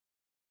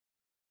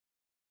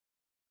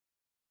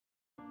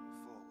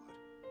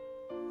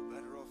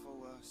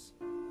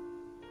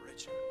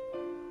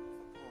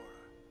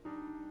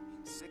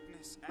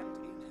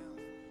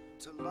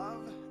to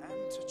love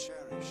and to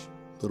cherish.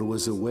 There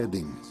was a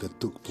wedding that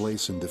took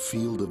place in the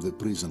field of the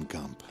prison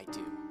camp. I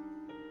do.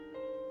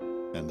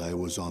 And I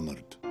was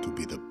honored to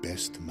be the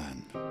best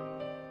man.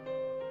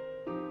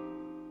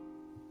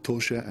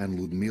 Tosha and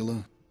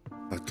Ludmila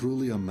are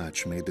truly a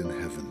match made in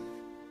heaven.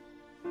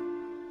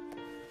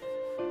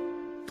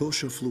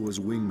 Tosha flew as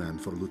wingman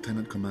for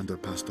Lieutenant Commander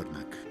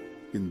Pasternak.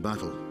 In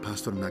battle,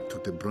 Pasternak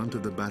took the brunt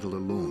of the battle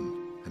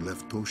alone and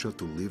left Tosha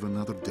to live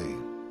another day.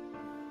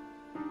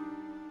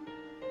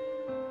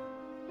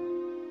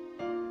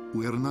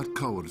 We are not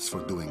cowards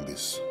for doing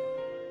this.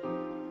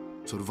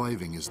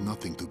 Surviving is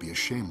nothing to be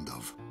ashamed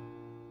of.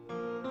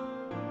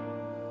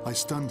 I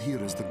stand here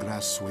as the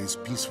grass sways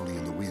peacefully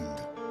in the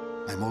wind.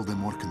 I'm all the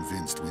more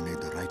convinced we made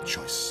the right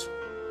choice.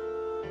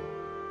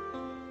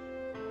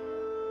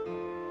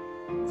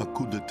 A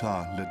coup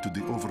d'etat led to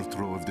the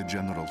overthrow of the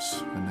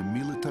generals, and the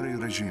military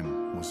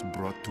regime was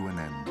brought to an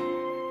end.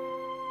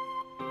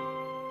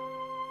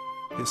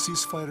 A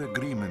ceasefire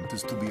agreement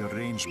is to be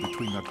arranged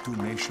between our two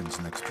nations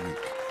next week.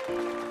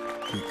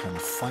 We can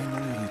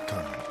finally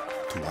return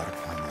to our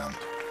homeland.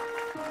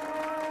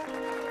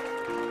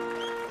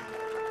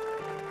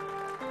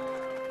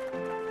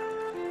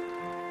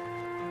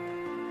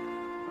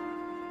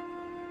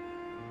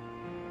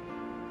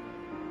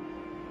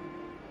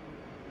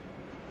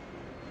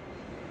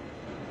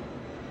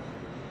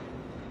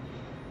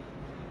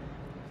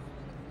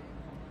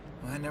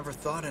 I never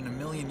thought in a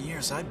million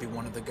years I'd be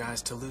one of the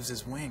guys to lose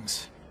his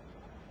wings.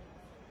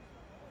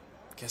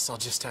 Guess I'll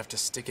just have to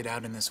stick it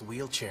out in this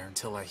wheelchair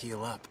until I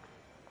heal up.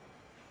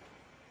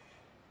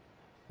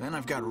 Then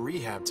I've got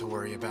rehab to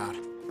worry about.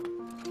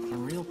 A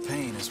real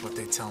pain is what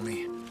they tell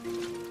me.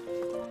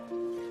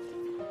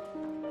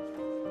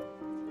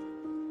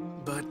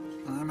 But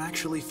I'm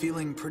actually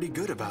feeling pretty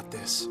good about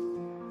this.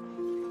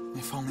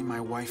 If only my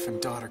wife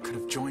and daughter could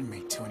have joined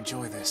me to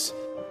enjoy this.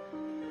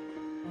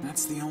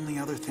 That's the only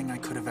other thing I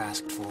could have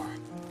asked for.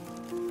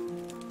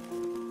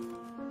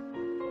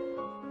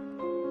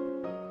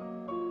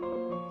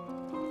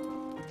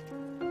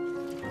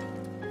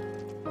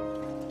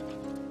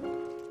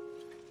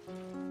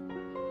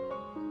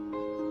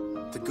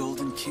 The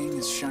Golden King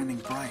is shining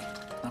bright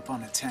up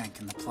on a tank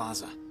in the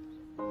plaza.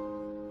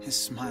 His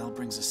smile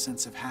brings a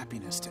sense of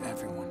happiness to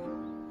everyone.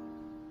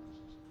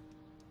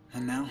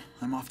 And now,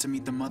 I'm off to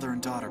meet the mother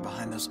and daughter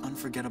behind those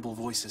unforgettable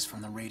voices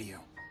from the radio.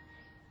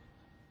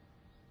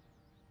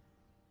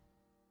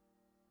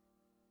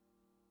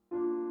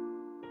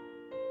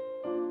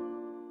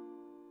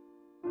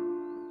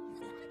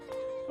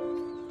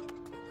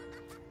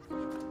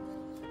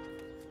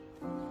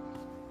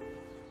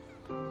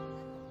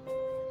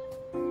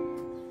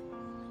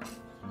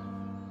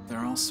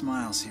 They're all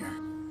smiles here.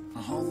 A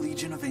whole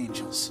legion of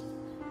angels.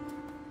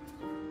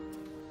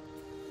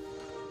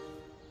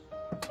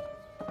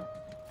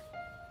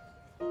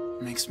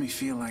 Makes me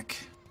feel like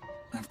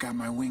I've got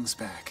my wings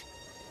back.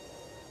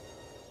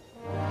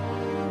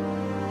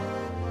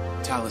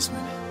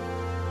 Talisman.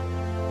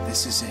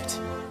 This is it.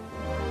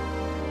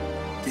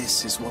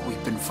 This is what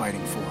we've been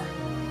fighting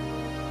for.